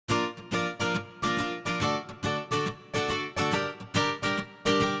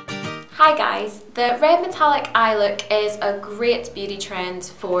Hi guys, the red metallic eye look is a great beauty trend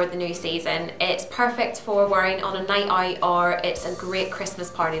for the new season. It's perfect for wearing on a night out, or it's a great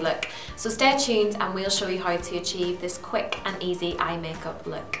Christmas party look. So stay tuned and we'll show you how to achieve this quick and easy eye makeup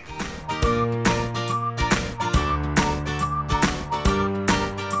look.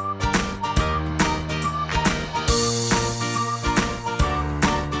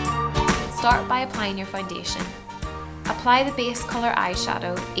 Start by applying your foundation. Apply the base colour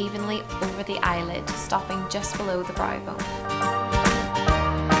eyeshadow evenly over the eyelid, stopping just below the brow bone.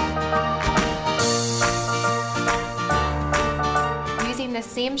 Using the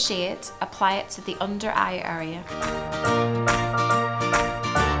same shade, apply it to the under eye area.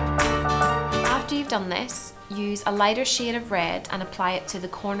 After you've done this, use a lighter shade of red and apply it to the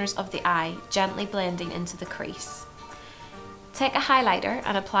corners of the eye, gently blending into the crease. Take a highlighter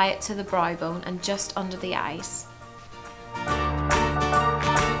and apply it to the brow bone and just under the eyes.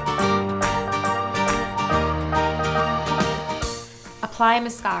 Apply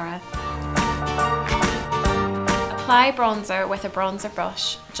mascara. Apply bronzer with a bronzer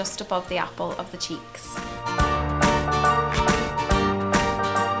brush just above the apple of the cheeks.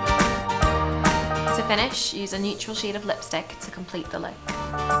 To finish, use a neutral shade of lipstick to complete the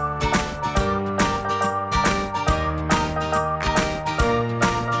look.